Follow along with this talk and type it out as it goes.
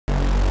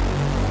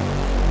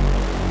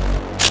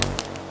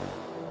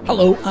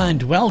Hello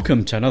and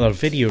welcome to another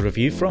video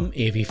review from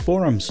AV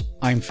Forums.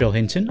 I'm Phil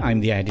Hinton, I'm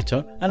the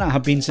editor, and I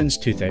have been since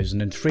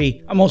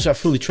 2003. I'm also a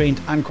fully trained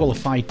and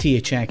qualified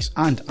THX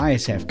and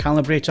ISF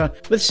calibrator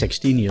with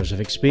 16 years of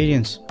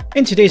experience.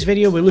 In today's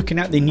video we're looking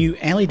at the new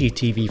LED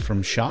TV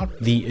from Sharp,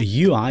 the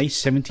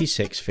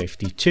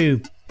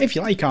UI7652. If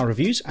you like our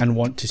reviews and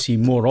want to see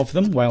more of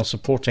them while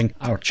supporting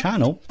our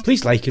channel,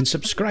 please like and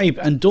subscribe,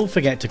 and don't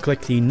forget to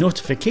click the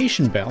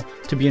notification bell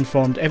to be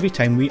informed every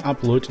time we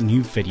upload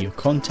new video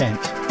content.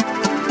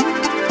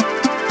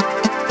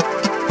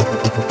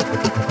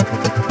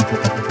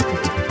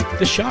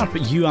 The Sharp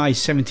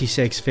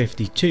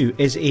UI7652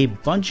 is a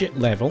budget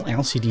level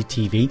LCD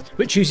TV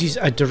which uses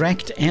a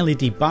direct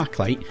LED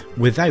backlight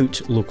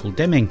without local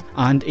dimming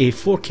and a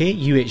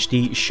 4K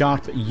UHD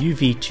Sharp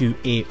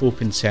UV2A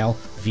open cell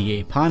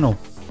VA panel.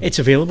 It's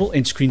available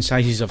in screen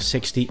sizes of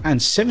 60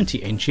 and 70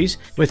 inches,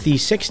 with the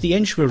 60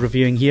 inch we're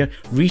reviewing here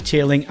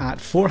retailing at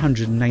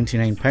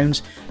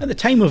 £499 at the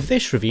time of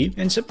this review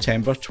in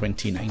September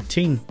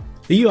 2019.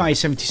 The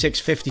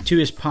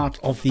UI7652 is part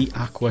of the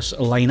Aquos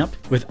lineup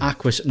with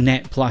Aquos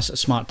Net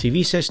Smart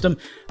TV system,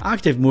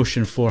 Active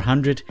Motion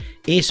 400,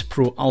 Ace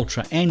Pro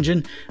Ultra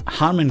engine,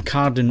 Harman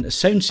Kardon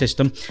sound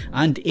system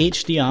and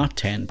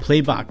HDR10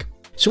 playback.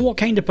 So what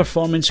kind of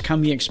performance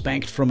can we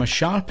expect from a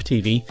Sharp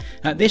TV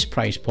at this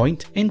price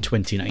point in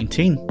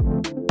 2019?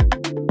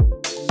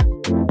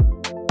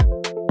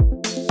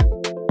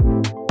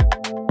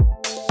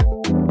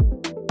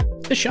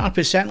 The Sharp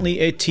is certainly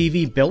a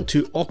TV built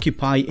to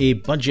occupy a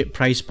budget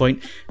price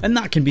point, and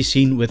that can be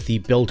seen with the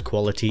build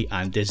quality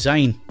and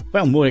design.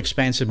 While more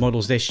expensive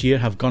models this year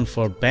have gone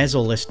for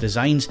bezel-less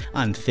designs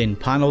and thin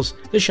panels,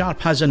 the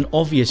Sharp has an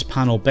obvious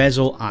panel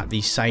bezel at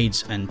the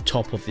sides and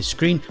top of the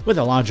screen with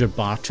a larger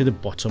bar to the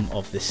bottom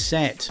of the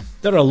set.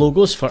 There are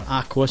logos for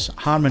Aquos,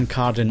 Harman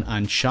Kardon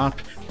and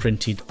Sharp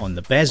printed on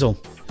the bezel.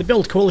 The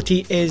build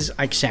quality is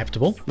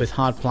acceptable, with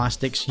hard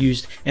plastics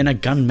used in a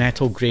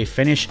gunmetal grey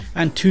finish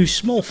and two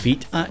small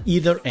feet at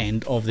either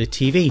end of the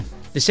TV.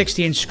 The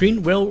 60-inch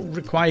screen will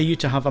require you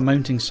to have a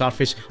mounting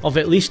surface of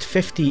at least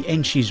 50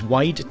 inches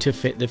wide to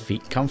fit the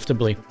feet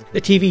comfortably.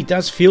 The TV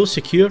does feel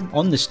secure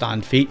on the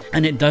stand feet,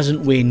 and it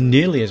doesn't weigh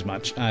nearly as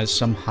much as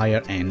some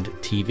higher end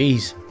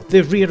TVs.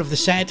 The rear of the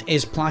set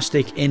is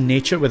plastic in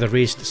nature with a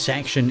raised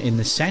section in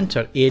the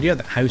centre area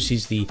that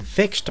houses the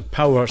fixed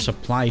power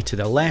supply to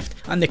the left,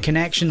 and the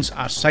connections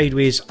are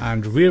sideways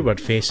and rearward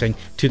facing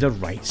to the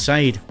right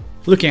side.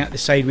 Looking at the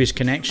sideways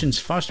connections,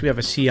 first we have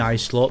a CI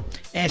slot,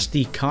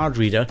 SD card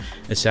reader,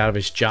 a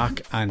service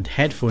jack and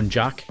headphone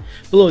jack.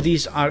 Below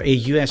these are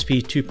a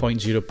USB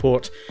 2.0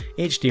 port,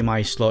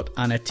 HDMI slot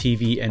and a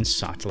TV and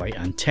satellite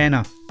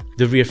antenna.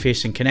 The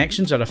rear-facing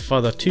connections are a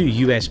further two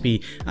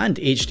USB and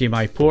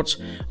HDMI ports,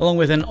 along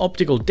with an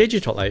optical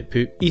digital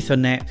output,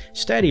 Ethernet,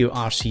 stereo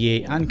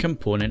RCA and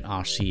component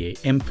RCA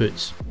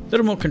inputs. The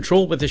remote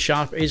control with the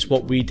Sharp is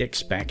what we'd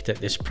expect at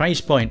this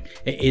price point.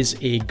 It is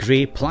a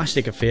grey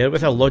plastic affair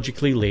with a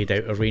logically laid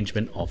out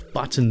arrangement of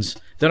buttons.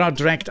 There are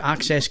direct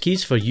access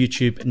keys for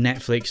YouTube,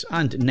 Netflix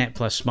and Net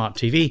Smart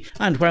TV,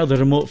 and while the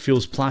remote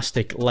feels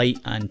plastic, light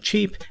and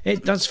cheap,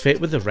 it does fit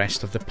with the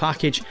rest of the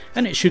package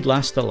and it should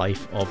last the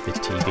life of the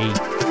TV.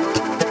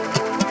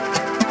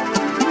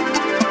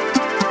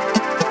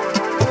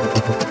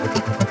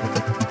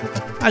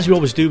 As we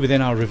always do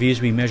within our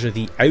reviews, we measure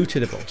the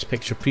out-of-the-box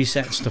picture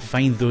presets to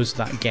find those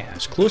that get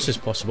as close as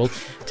possible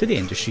to the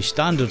industry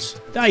standards.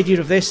 The idea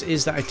of this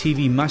is that a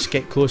TV must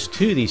get close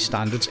to these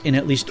standards in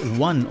at least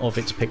one of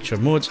its picture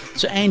modes,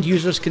 so end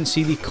users can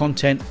see the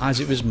content as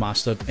it was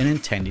mastered and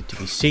intended to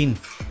be seen.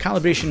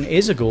 Calibration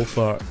is a goal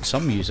for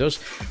some users,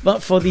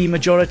 but for the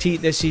majority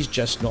this is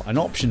just not an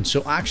option,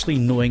 so actually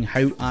knowing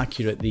how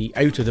accurate the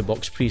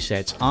out-of-the-box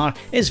presets are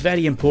is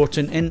very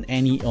important in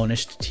any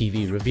honest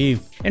TV review.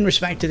 In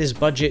respect to this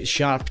budget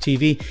Sharp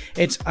TV,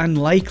 it's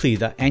unlikely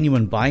that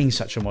anyone buying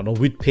such a model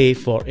would pay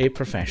for a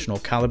professional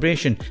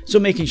calibration, so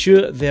making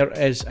sure there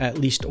is at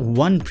least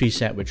one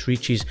preset which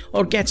reaches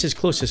or gets as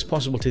close as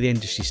possible to the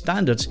industry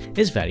standards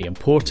is very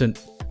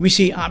important. We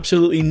see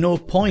absolutely no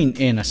point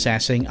in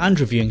assessing and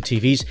reviewing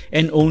TVs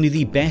in only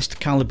the best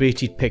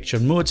calibrated picture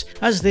modes,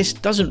 as this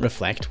doesn't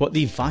reflect what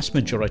the vast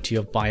majority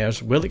of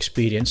buyers will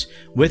experience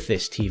with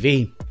this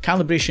TV.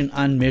 Calibration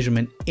and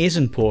measurement is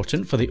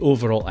important for the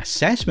overall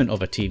assessment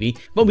of a TV,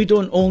 but we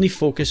don't only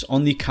focus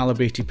on the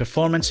calibrated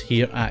performance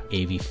here at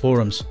AV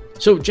Forums.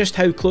 So just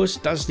how close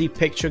does the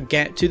picture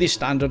get to the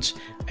standards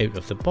out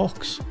of the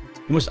box?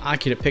 The most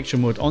accurate picture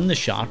mode on the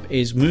Sharp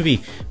is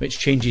Movie, which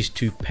changes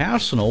to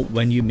Personal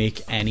when you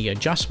make any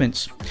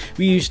adjustments.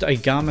 We used a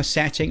gamma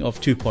setting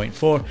of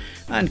 2.4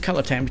 and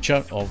colour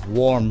temperature of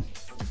Warm.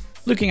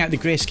 Looking at the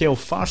grayscale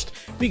first,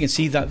 we can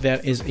see that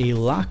there is a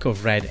lack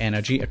of red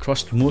energy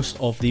across most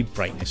of the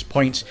brightness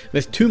points,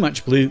 with too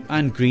much blue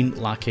and green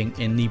lacking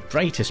in the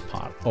brightest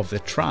part of the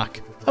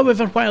track.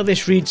 However, while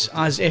this reads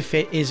as if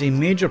it is a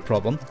major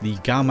problem, the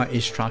gamma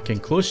is tracking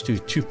close to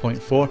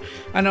 2.4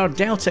 and our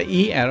delta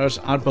E errors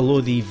are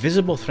below the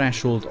visible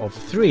threshold of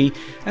 3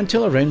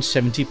 until around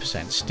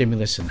 70%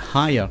 stimulus and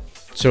higher.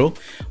 So,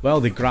 while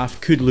the graph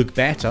could look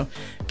better,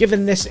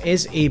 given this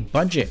is a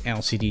budget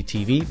LCD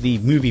TV, the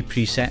movie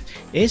preset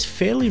is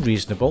fairly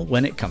reasonable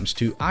when it comes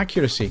to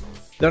accuracy.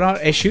 There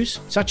are issues,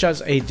 such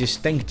as a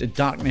distinct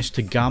darkness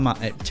to gamma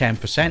at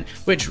 10%,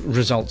 which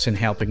results in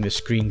helping the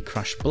screen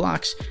crush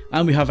blacks,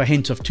 and we have a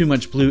hint of too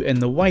much blue in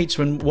the whites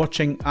when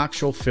watching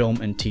actual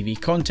film and TV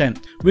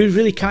content. We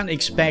really can't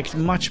expect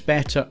much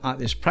better at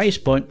this price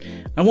point,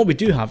 and what we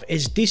do have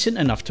is decent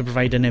enough to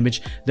provide an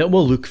image that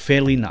will look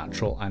fairly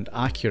natural and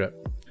accurate.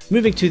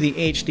 Moving to the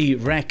HD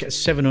Rec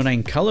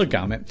 709 colour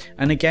gamut,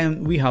 and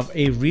again we have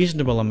a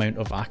reasonable amount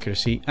of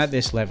accuracy at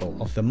this level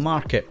of the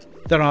market.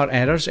 There are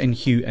errors in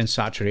hue and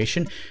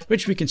saturation,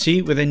 which we can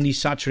see within the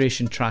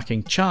saturation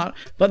tracking chart,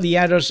 but the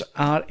errors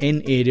are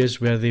in areas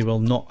where they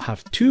will not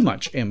have too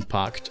much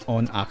impact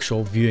on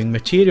actual viewing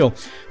material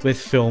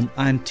with film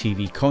and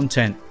TV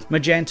content.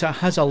 Magenta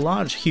has a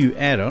large hue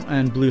error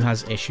and blue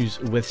has issues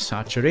with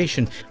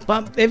saturation,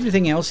 but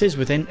everything else is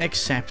within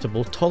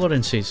acceptable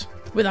tolerances.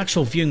 With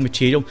actual viewing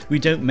material, we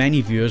doubt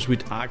many viewers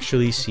would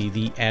actually see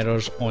the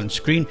errors on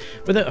screen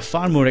without a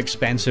far more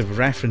expensive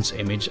reference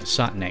image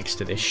sat next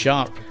to this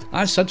Sharp.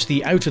 As such,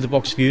 the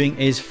out-of-the-box viewing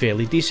is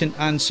fairly decent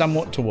and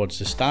somewhat towards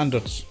the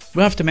standards.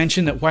 We have to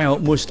mention that while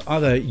most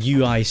other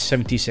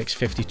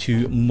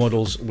UI7652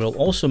 models will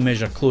also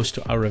measure close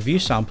to our review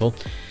sample,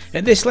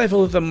 at this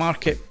level of the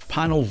market,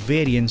 panel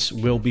variance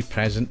will be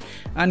present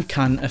and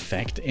can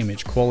affect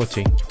image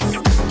quality.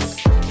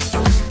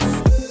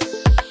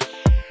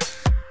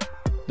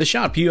 The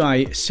Sharp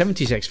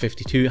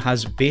UI7652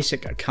 has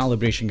basic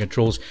calibration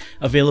controls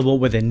available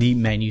within the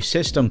menu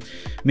system.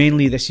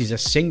 Mainly this is a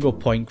single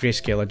point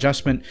grayscale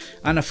adjustment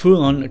and a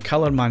full-on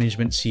colour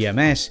management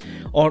CMS,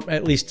 or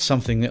at least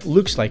something that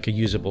looks like a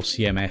usable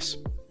CMS.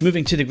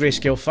 Moving to the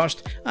grayscale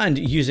first, and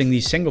using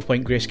these single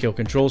point grayscale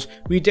controls,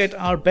 we did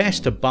our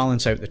best to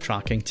balance out the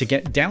tracking to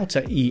get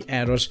delta E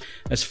errors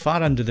as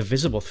far under the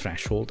visible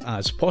threshold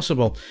as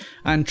possible,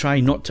 and try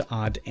not to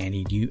add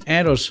any new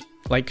errors,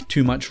 like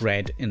too much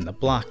red in the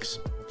blacks.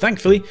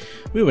 Thankfully,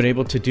 we were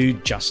able to do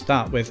just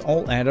that with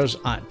all errors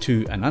at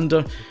 2 and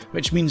under,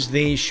 which means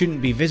they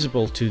shouldn't be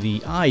visible to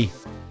the eye.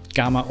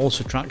 Gamma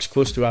also tracks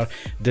close to our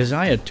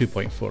desired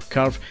 2.4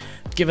 curve.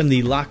 Given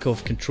the lack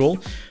of control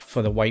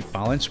for the white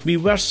balance, we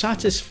were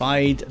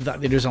satisfied that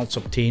the results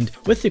obtained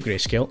with the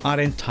grayscale are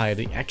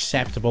entirely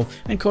acceptable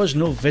and cause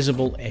no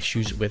visible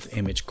issues with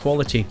image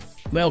quality.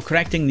 While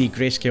correcting the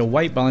grayscale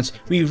white balance,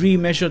 we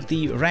remeasured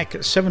the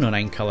Rec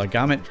 709 colour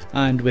gamut,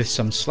 and with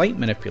some slight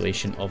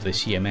manipulation of the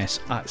CMS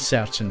at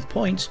certain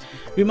points,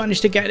 we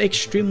managed to get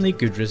extremely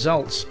good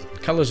results.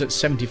 Colours at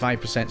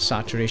 75%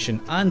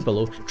 saturation and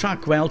below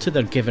track well to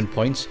their given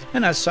points,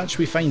 and as such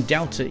we find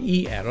delta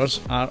E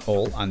errors are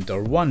all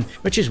under 1,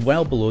 which is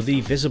well below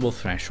the visible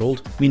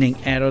threshold, meaning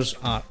errors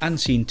are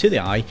unseen to the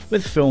eye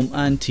with film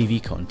and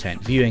TV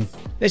content viewing.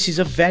 This is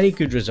a very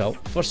good result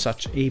for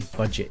such a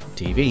budget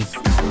TV.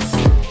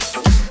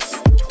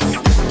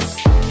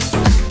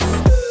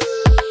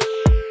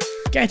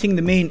 Getting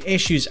the main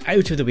issues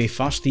out of the way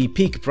first, the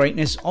peak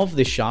brightness of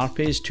the Sharp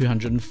is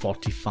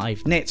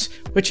 245 nits,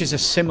 which is a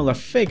similar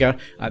figure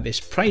at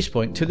this price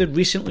point to the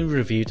recently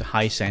reviewed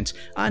Hisense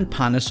and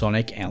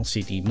Panasonic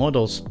LCD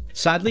models.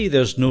 Sadly,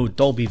 there's no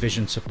Dolby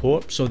Vision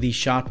support, so the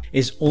Sharp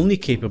is only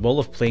capable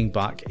of playing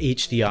back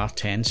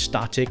HDR10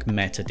 static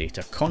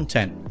metadata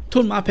content.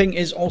 Tone mapping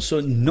is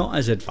also not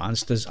as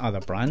advanced as other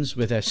brands,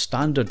 with a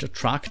standard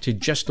track to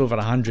just over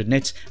 100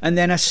 nits and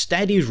then a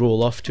steady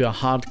roll off to a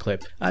hard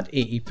clip at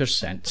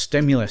 80%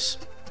 stimulus.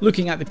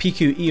 Looking at the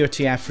PQ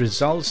EOTF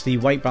results, the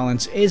white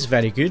balance is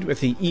very good, with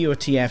the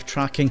EOTF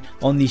tracking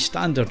on the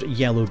standard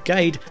yellow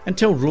guide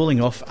until rolling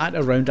off at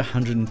around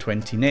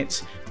 120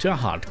 nits to a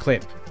hard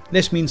clip.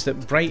 This means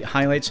that bright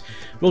highlights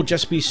will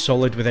just be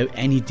solid without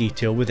any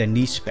detail within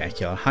these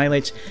specular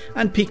highlights,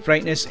 and peak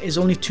brightness is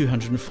only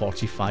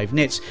 245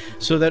 nits,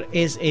 so there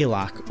is a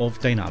lack of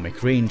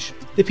dynamic range.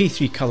 The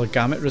P3 colour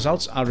gamut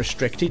results are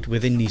restricted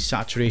within the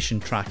saturation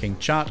tracking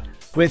chart,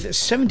 with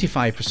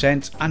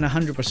 75% and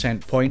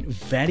 100% point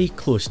very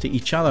close to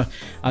each other,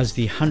 as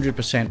the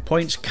 100%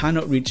 points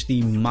cannot reach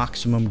the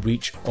maximum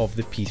reach of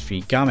the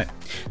P3 gamut.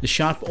 The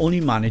Sharp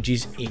only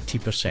manages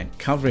 80%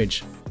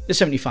 coverage. The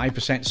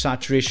 75%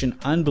 saturation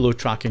and below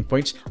tracking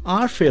points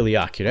are fairly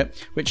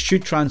accurate, which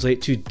should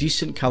translate to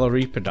decent colour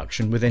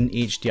reproduction within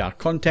HDR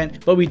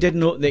content, but we did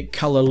note that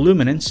colour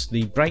luminance,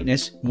 the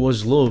brightness,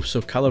 was low,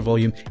 so colour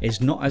volume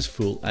is not as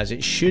full as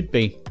it should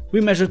be. We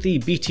measured the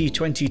BT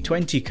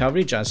 2020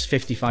 coverage as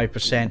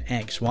 55%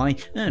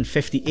 XY and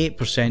 58%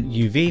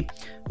 UV,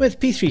 with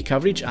P3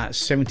 coverage at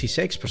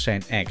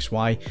 76%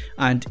 XY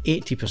and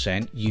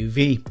 80%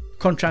 UV.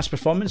 Contrast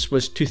performance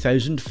was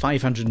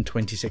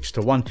 2526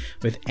 to 1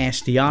 with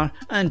SDR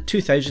and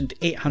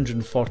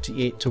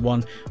 2848 to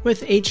 1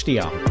 with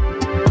HDR.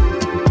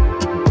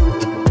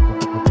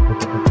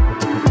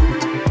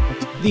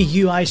 The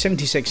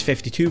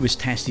UI7652 was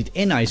tested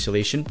in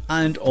isolation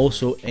and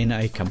also in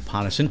a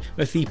comparison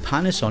with the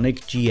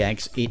Panasonic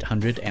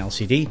GX800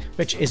 LCD,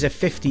 which is a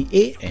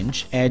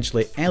 58-inch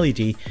edge-lit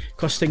LED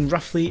costing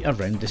roughly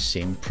around the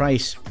same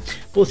price.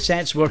 Both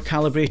sets were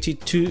calibrated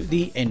to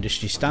the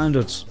industry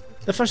standards.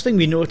 The first thing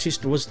we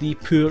noticed was the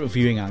poor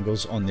viewing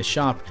angles on the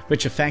Sharp,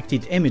 which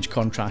affected image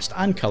contrast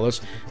and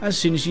colours as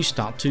soon as you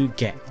start to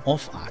get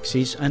off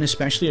axis and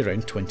especially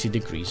around 20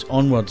 degrees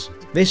onwards.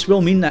 This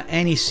will mean that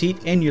any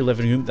seat in your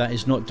living room that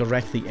is not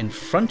directly in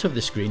front of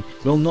the screen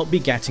will not be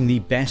getting the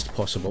best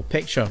possible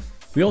picture.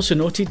 We also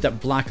noted that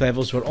black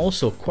levels were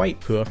also quite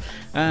poor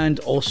and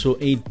also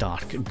a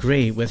dark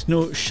grey with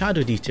no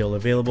shadow detail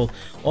available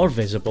or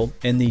visible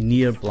in the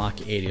near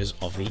black areas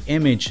of the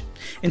image.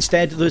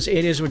 Instead, those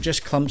areas were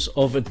just clumps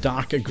of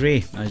dark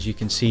grey, as you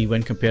can see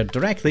when compared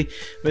directly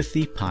with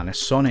the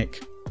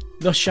Panasonic.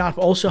 The Sharp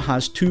also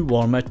has two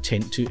warmer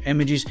tint to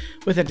images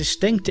with a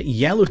distinct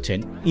yellow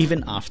tint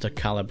even after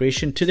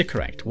calibration to the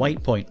correct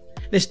white point.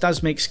 This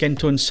does make skin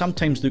tones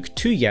sometimes look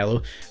too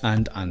yellow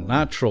and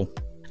unnatural.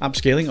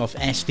 Upscaling of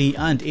SD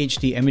and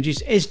HD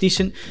images is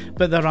decent,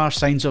 but there are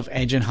signs of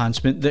edge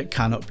enhancement that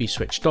cannot be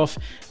switched off,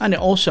 and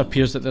it also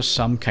appears that there's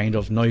some kind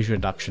of noise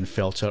reduction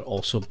filter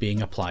also being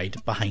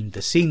applied behind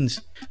the scenes.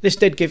 This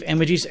did give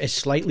images a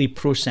slightly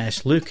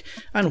processed look,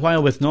 and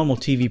while with normal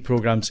TV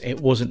programs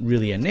it wasn't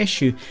really an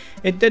issue,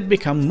 it did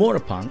become more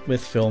apparent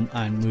with film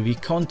and movie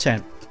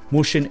content.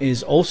 Motion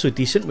is also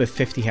decent with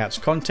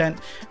 50Hz content,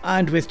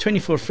 and with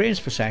 24 frames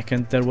per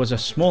second there was a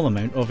small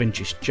amount of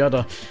induced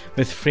judder,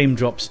 with frame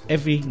drops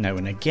every now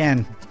and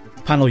again.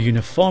 Panel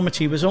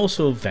uniformity was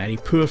also very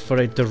poor for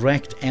a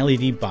direct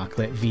LED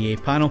backlit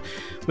VA panel,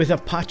 with a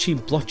patchy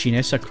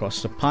blotchiness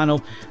across the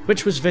panel,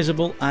 which was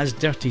visible as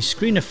dirty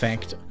screen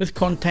effect with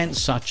content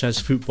such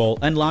as football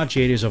and large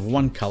areas of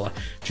one colour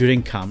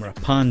during camera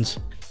pans.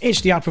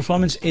 HDR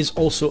performance is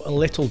also a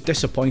little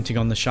disappointing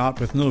on the Sharp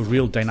with no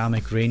real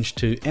dynamic range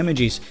to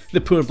images. The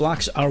poor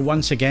blacks are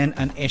once again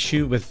an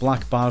issue, with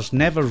black bars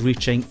never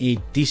reaching a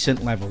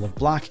decent level of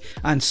black,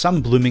 and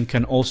some blooming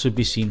can also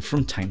be seen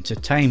from time to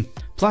time.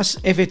 Plus,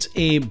 if it's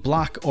a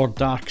black or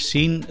dark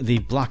scene, the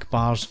black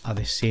bars are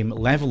the same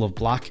level of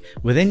black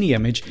within the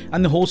image,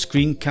 and the whole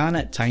screen can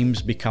at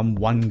times become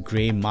one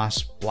grey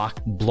mass black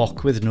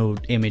block with no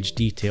image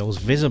details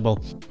visible,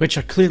 which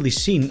are clearly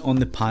seen on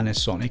the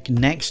Panasonic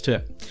next to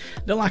it.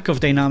 The lack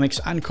of dynamics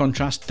and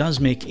contrast does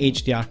make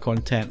HDR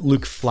content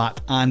look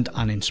flat and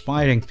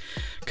uninspiring.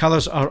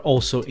 Colours are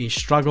also a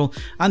struggle,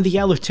 and the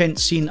yellow tint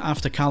seen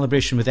after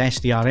calibration with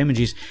SDR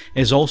images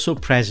is also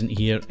present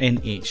here in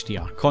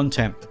HDR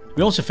content.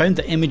 We also found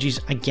that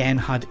images again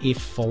had a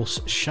false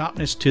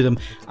sharpness to them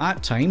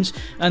at times,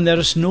 and there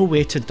is no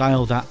way to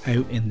dial that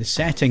out in the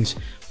settings,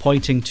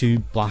 pointing to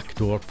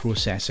backdoor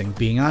processing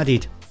being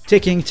added.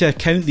 Taking into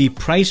account the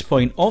price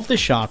point of the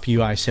Sharp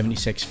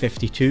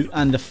UI7652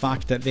 and the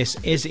fact that this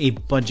is a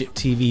budget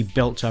TV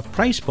built to a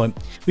price point,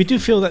 we do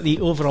feel that the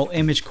overall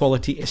image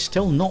quality is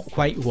still not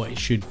quite what it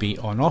should be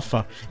on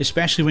offer,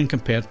 especially when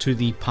compared to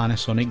the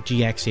Panasonic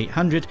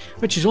GX800,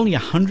 which is only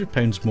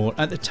 £100 more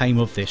at the time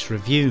of this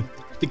review.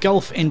 The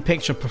gulf in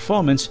picture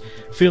performance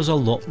feels a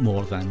lot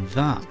more than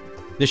that.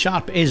 The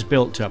Sharp is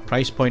built to a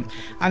price point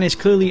and is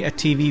clearly a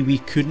TV we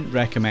couldn't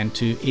recommend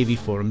to AV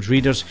Forums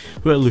readers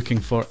who are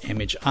looking for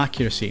image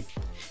accuracy.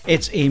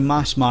 It's a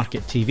mass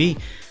market TV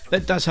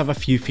that does have a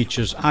few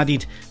features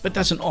added, but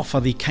doesn't offer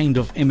the kind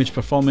of image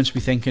performance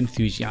we think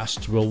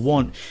enthusiasts will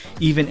want,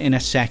 even in a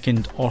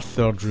second or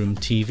third room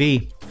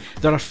TV.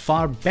 There are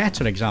far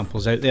better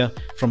examples out there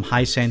from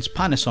Hisense,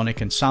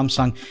 Panasonic and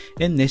Samsung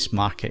in this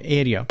market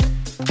area.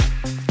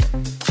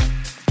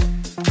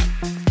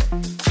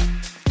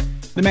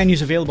 The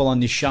menus available on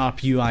the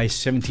Sharp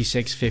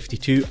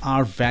UI7652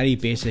 are very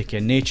basic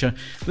in nature,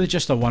 with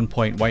just a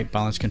 1-point white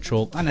balance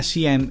control and a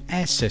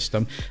CMS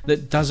system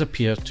that does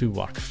appear to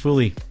work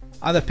fully.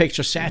 Other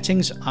picture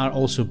settings are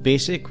also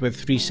basic, with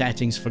 3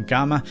 settings for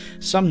gamma,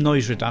 some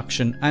noise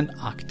reduction and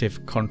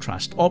active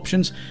contrast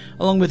options,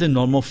 along with the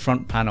normal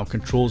front panel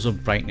controls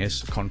of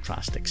brightness,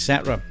 contrast,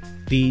 etc.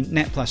 The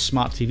Net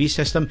Smart TV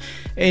system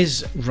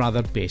is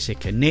rather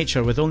basic in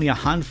nature, with only a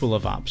handful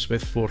of apps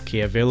with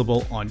 4K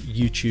available on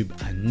YouTube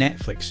and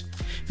Netflix.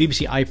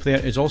 BBC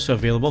iPlayer is also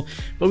available,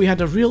 but we had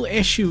a real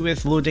issue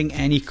with loading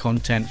any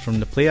content from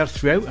the player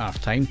throughout our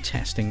time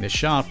testing the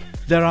Sharp.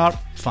 There are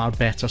far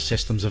better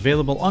systems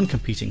available on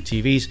competing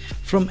TVs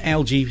from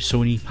LG,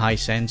 Sony,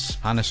 Hisense,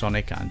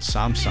 Panasonic and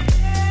Samsung.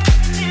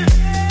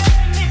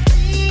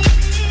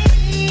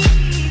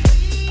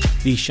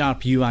 The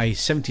Sharp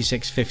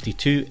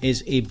UI7652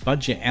 is a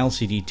budget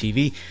LCD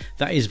TV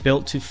that is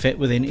built to fit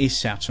within a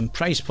certain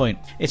price point.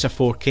 It's a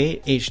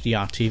 4K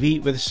HDR TV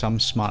with some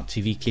smart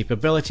TV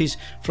capabilities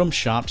from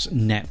Sharp's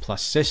Net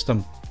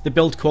system. The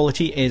build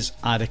quality is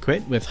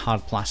adequate, with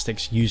hard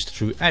plastics used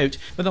throughout,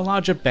 with a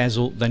larger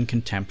bezel than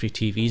contemporary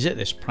TVs at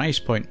this price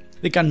point.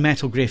 The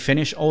gunmetal grey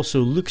finish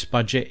also looks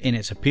budget in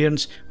its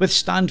appearance, with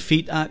stand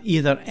feet at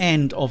either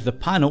end of the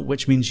panel,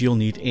 which means you'll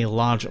need a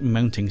large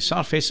mounting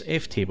surface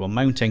if table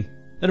mounting.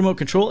 The remote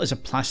control is a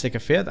plastic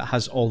affair that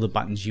has all the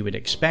buttons you would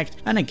expect,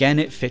 and again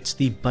it fits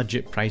the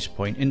budget price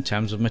point in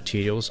terms of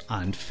materials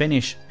and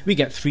finish. We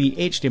get 3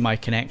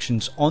 HDMI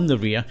connections on the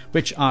rear,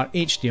 which are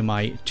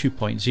HDMI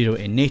 2.0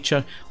 in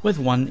nature with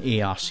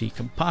 1 ARC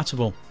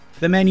compatible.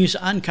 The menus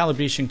and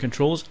calibration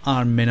controls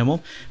are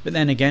minimal, but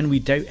then again we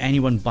doubt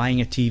anyone buying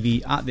a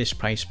TV at this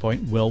price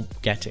point will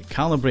get it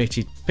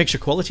calibrated. Picture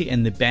quality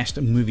in the best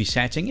movie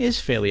setting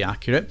is fairly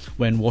accurate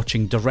when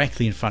watching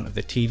directly in front of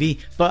the TV,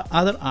 but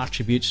other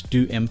attributes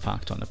do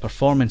impact on the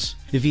performance.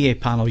 The VA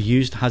panel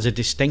used has a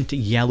distinct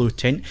yellow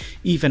tint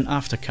even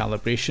after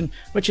calibration,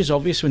 which is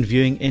obvious when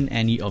viewing in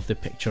any of the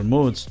picture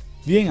modes.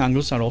 Viewing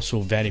angles are also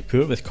very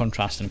poor with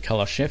contrast and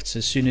colour shifts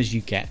as soon as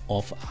you get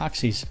off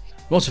axis.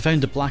 We also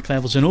found the black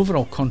levels and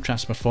overall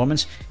contrast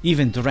performance,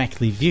 even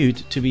directly viewed,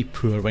 to be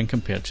poor when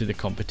compared to the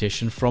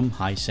competition from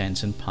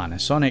Hisense and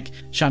Panasonic.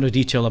 Shadow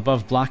detail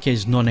above black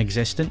is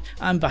non-existent,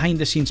 and behind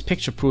the scenes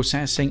picture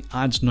processing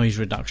adds noise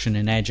reduction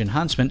and edge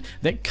enhancement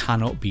that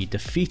cannot be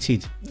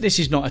defeated. This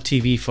is not a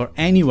TV for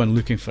anyone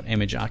looking for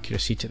image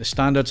accuracy to the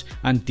standards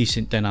and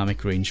decent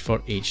dynamic range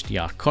for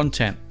HDR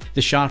content.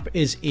 The Sharp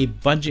is a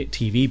budget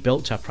TV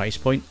built to a price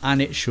point,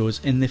 and it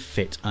shows in the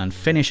fit and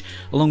finish,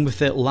 along with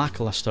the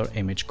lackluster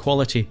image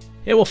quality.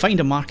 It will find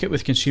a market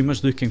with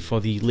consumers looking for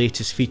the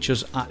latest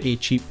features at a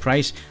cheap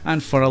price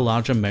and for a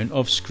large amount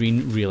of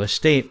screen real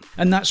estate,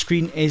 and that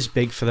screen is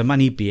big for the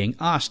money being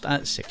asked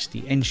at 60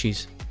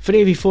 inches. For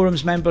AV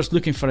Forums members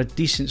looking for a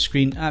decent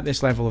screen at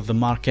this level of the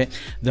market,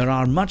 there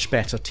are much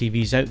better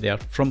TVs out there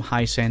from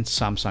Hisense,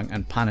 Samsung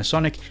and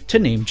Panasonic, to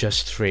name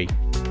just 3.